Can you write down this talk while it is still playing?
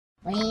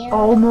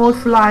Oh my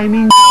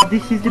flaming God,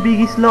 this is the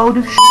biggest load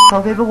of shit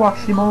I've ever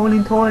watched in my whole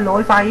entire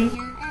life, eh?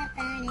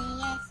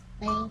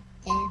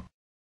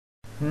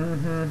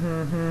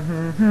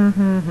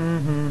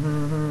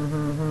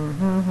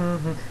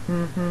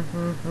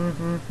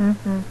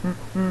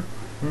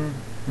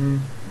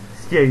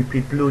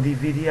 Stupid bloody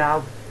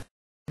video.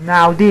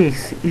 Now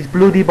this is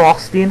bloody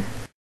Boston.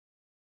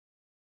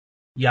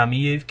 Yummy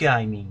Youth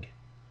Gaming.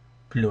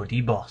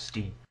 Bloody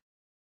Boston.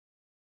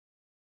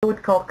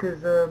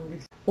 Woodcockers,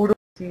 this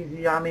is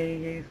Yummy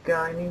Youth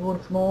Gaming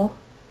once more.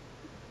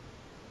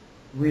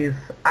 With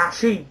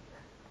Ashy.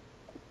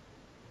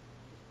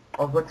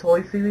 I've got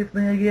Toyfy with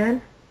me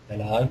again.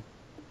 Hello.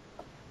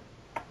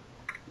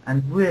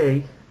 And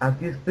we have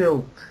just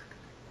built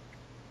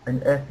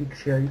an epic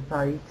sheep,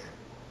 mate.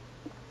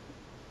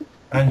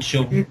 And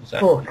shovels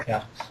and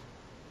pickaxe.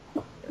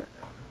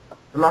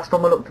 The last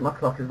time I looked at my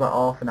clock it was about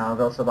half an hour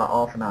ago, so about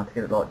half an hour to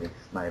get it like this,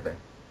 maybe.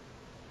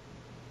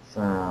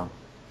 So,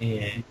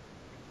 Yeah.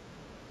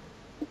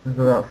 it's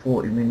about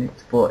 40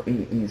 minutes, but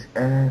it is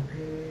epic.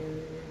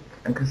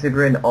 And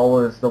considering I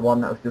was the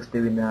one that was just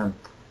doing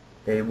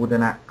the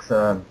wooden axe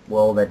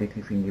world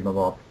editing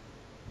thingy-mabob,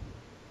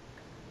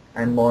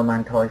 and my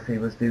man Toyfy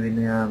was doing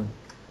the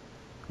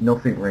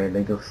nothing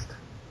really, just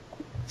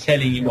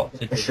Telling you what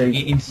to do.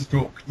 sheep.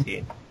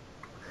 Instructing.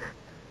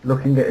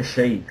 Looking at a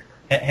sheep.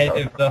 Head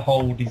of the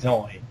whole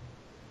design.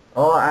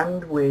 Oh,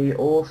 and we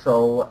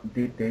also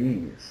did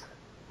these.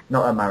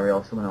 Not a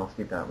Mario, someone else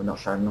did that. We're not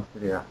sad enough to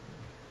do that.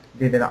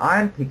 Did an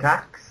iron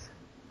pickaxe,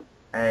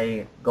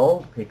 a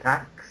gold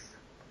pickaxe,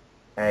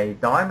 a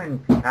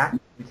diamond pickaxe,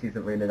 which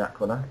isn't really that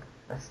colour,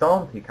 a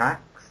stone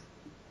pickaxe,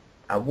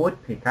 a wood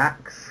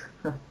pickaxe,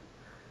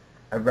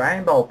 a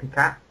rainbow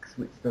pickaxe,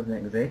 which doesn't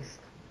exist,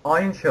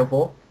 iron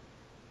shovel,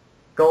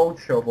 gold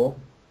shovel,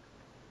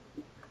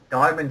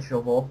 diamond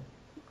shovel,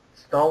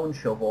 stone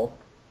shovel,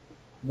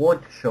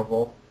 wood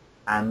shovel,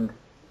 and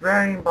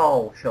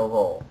rainbow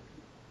shovel.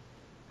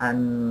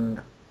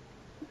 And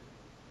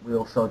we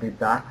also did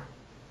that.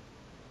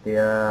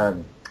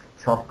 The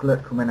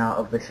chocolate coming out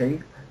of the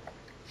sheep.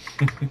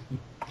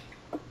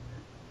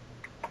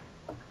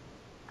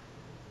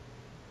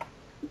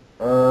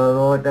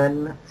 Right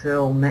then,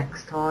 till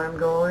next time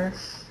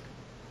guys.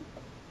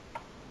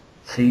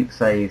 Sheep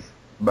says,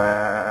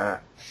 bah.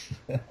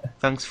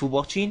 Thanks for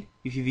watching.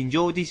 If you've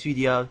enjoyed this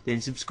video,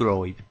 then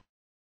subscribe.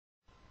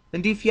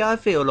 And if you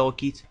feel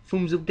like it,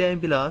 thumbs up down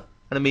below.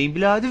 And I mean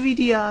below the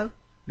video.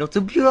 Not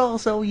up your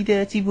arsehole, you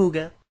dirty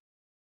bugger.